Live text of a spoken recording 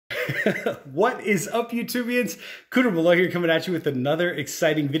What is up, YouTubians? Cooter Below here, coming at you with another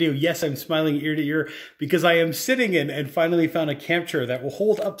exciting video. Yes, I'm smiling ear to ear because I am sitting in and finally found a camp chair that will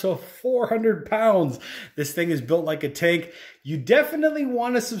hold up to 400 pounds. This thing is built like a tank. You definitely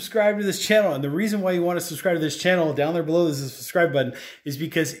want to subscribe to this channel. And the reason why you want to subscribe to this channel, down there below is the subscribe button, is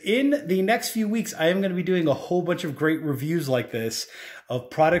because in the next few weeks, I am going to be doing a whole bunch of great reviews like this of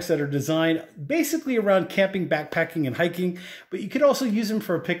products that are designed basically around camping, backpacking, and hiking. But you could also use them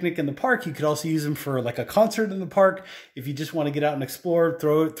for a picnic in the park. You could also use them for like a concert in the park. If you just want to get out and explore,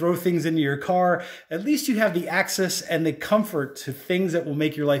 throw things into your car, at least you have the access and the comfort to things that will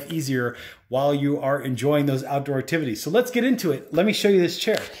make your life easier while you are enjoying those outdoor activities. So let's get into it. Let me show you this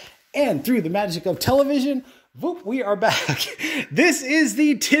chair. And through the magic of television, whoop, we are back. This is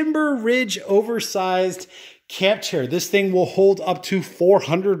the Timber Ridge oversized camp chair. This thing will hold up to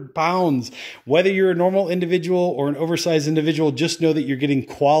 400 pounds. Whether you're a normal individual or an oversized individual, just know that you're getting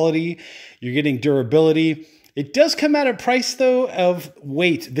quality, you're getting durability. It does come at a price though of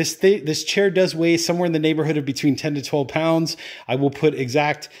weight. This chair does weigh somewhere in the neighborhood of between 10 to 12 pounds. I will put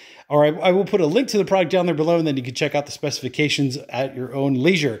I will put a link to the product down there below, and then you can check out the specifications at your own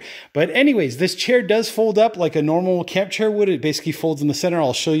leisure. But anyways, this chair does fold up like a normal camp chair would. It basically folds in the center.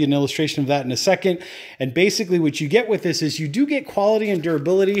 I'll show you an illustration of that in a second. And basically what you get with this is you do get quality and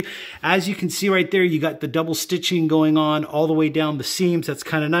durability. As you can see right there, you got the double stitching going on all the way down the seams. That's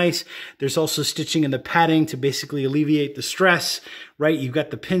kind of nice. There's also stitching in the padding to basically alleviate the stress, right? You've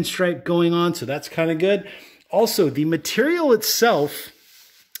got the pinstripe going on, so that's kind of good. Also, the material itself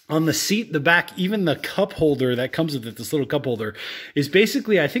on the seat, the back, even the cup holder that comes with it, this little cup holder, is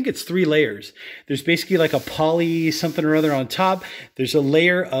basically, I think it's 3 layers. There's basically like a poly something or other on top. There's a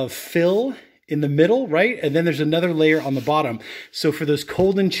layer of fill in the middle, right? And then there's another layer on the bottom. So for those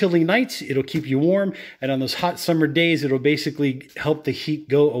cold and chilly nights, it'll keep you warm. And on those hot summer days, it'll basically help the heat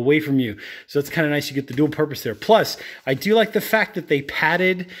go away from you. So it's kind of nice. You get the dual purpose there. Plus, I do like the fact that they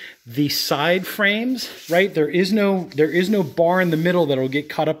padded the side frames, right? There is no bar in the middle that'll get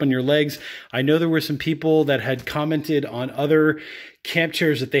caught up on your legs. I know there were some people that had commented on other camp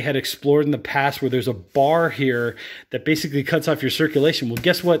chairs that they had explored in the past where there's a bar here that basically cuts off your circulation. Well,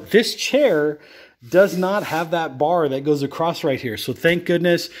 guess what? This chair does not have that bar that goes across right here. So thank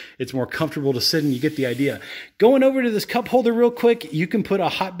goodness it's more comfortable to sit in. You get the idea. Going over to this cup holder real quick, you can put a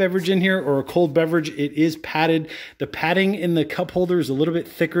hot beverage in here or a cold beverage. It is padded. The padding in the cup holder is a little bit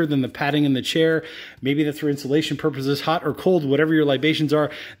thicker than the padding in the chair. Maybe that's for insulation purposes, hot or cold, whatever your libations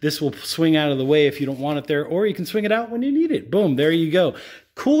are. This will swing out of the way if you don't want it there, or you can swing it out when you need it. Boom, there you go.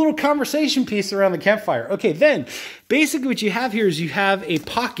 Cool little conversation piece around the campfire. Okay, then basically what you have here is you have a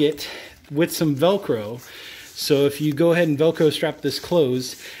pocket with some Velcro. So if you go ahead and Velcro strap this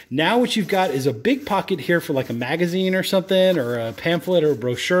closed, now what you've got is a big pocket here for like a magazine or something, or a pamphlet or a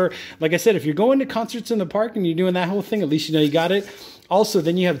brochure. Like I said, if you're going to concerts in the park and you're doing that whole thing, at least you know you got it. Also,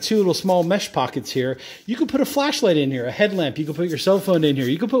 then you have 2 little small mesh pockets here. You can put a flashlight in here, a headlamp. You can put your cell phone in here.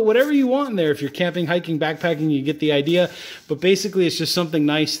 You can put whatever you want in there. If you're camping, hiking, backpacking, you get the idea. But basically, it's just something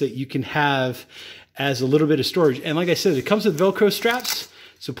nice that you can have as a little bit of storage. And like I said, it comes with Velcro straps.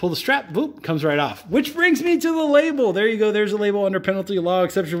 So pull the strap, boop, comes right off. Which brings me to the label. There you go. There's a label under penalty, law,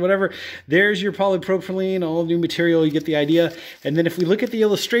 exception, whatever. There's your polypropylene, all new material. You get the idea. And then if we look at the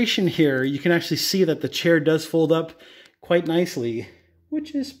illustration here, you can actually see that the chair does fold up quite nicely,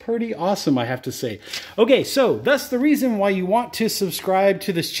 which is pretty awesome, I have to say. Okay, so that's the reason why you want to subscribe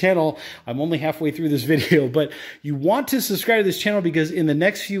to this channel. I'm only halfway through this video, but you want to subscribe to this channel because in the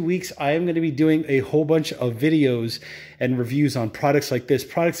next few weeks, I am going to be doing a whole bunch of videos and reviews on products like this,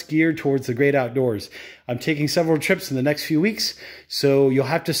 products geared towards the great outdoors. I'm taking several trips in the next few weeks, so you'll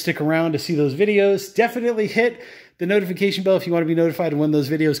have to stick around to see those videos. Definitely hit the notification bell if you want to be notified when those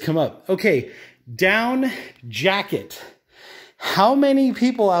videos come up. Okay, down jacket. How many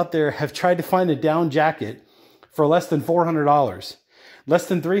people out there have tried to find a down jacket for less than $400, less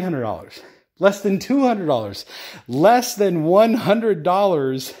than $300, less than $200, less than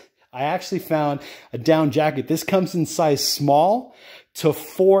 $100? I actually found a down jacket. This comes in size small to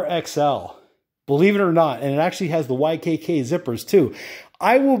 4XL, believe it or not. And it actually has the YKK zippers too.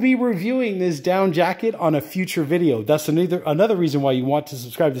 I will be reviewing this down jacket on a future video. That's another reason why you want to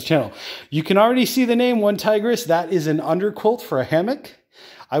subscribe to this channel. You can already see the name One Tigress. That is an underquilt for a hammock.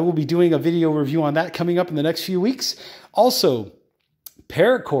 I will be doing a video review on that coming up in the next few weeks. Also,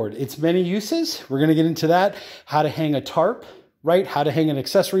 Paracord, its many uses. We're going to get into that. How to hang a tarp, right? How to hang an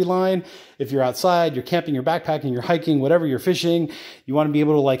accessory line. If you're outside, you're camping, you're backpacking, you're hiking, whatever you're fishing, you want to be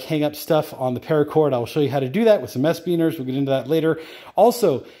able to like hang up stuff on the paracord. I will show you how to do that with some S-beaners. We'll get into that later.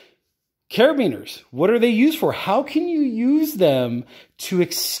 Also, Carabiners, what are they used for? How can you use them to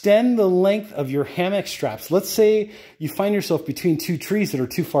extend the length of your hammock straps? Let's say you find yourself between two trees that are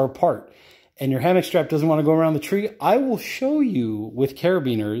too far apart and your hammock strap doesn't want to go around the tree. I will show you with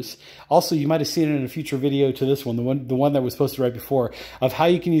carabiners. Also, you might have seen it in a future video to this one, the one that was posted right before, of how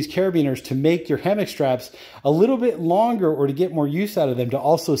you can use carabiners to make your hammock straps a little bit longer or to get more use out of them, to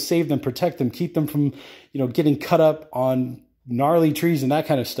also save them, protect them, keep them from, getting cut up on gnarly trees and that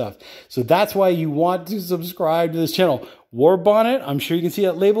kind of stuff. So that's why you want to subscribe to this channel. War Bonnet, I'm sure you can see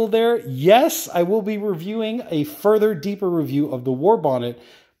that label there. Yes, I will be reviewing a further deeper review of the War Bonnet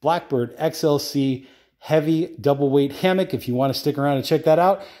Blackbird XLC heavy double weight hammock. If you want to stick around and check that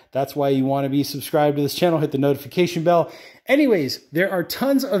out, that's why you want to be subscribed to this channel. Hit the notification bell. Anyways, there are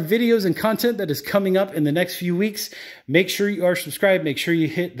tons of videos and content that is coming up in the next few weeks. Make sure you are subscribed. Make sure you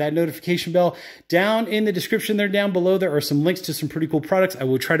hit that notification bell. Down in the description there, down below, there are some links to some pretty cool products. I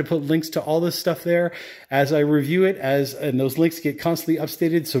will try to put links to all this stuff there as I review it, and those links get constantly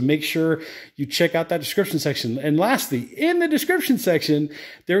updated. So make sure you check out that description section. And lastly, in the description section,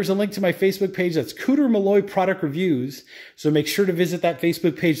 there's a link to my Facebook page. That's Cooter Malloy Product Reviews. So make sure to visit that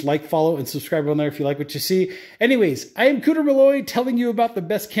Facebook page, like, follow, and subscribe on there if you like what you see. Anyways, I am Cooter Malloy telling you about the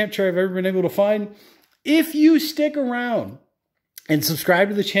best camp chair I've ever been able to find. If you stick around and subscribe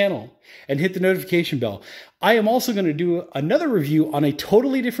to the channel and hit the notification bell, I am also going to do another review on a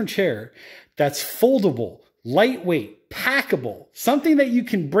totally different chair that's foldable, lightweight, packable, something that you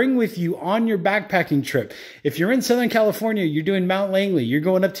can bring with you on your backpacking trip. If you're in Southern California, you're doing Mount Langley, you're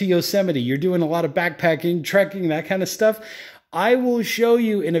going up to Yosemite, you're doing a lot of backpacking, trekking, that kind of stuff, I will show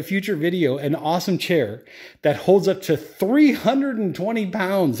you in a future video an awesome chair that holds up to 320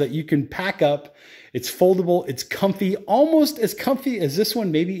 pounds that you can pack up. It's foldable, it's comfy, almost as comfy as this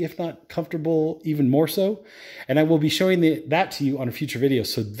one, maybe if not comfortable, even more so. And I will be showing that to you on a future video.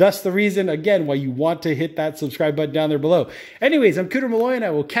 So that's the reason, again, why you want to hit that subscribe button down there below. Anyways, I'm Cooter Malloy, and I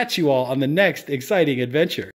will catch you all on the next exciting adventure.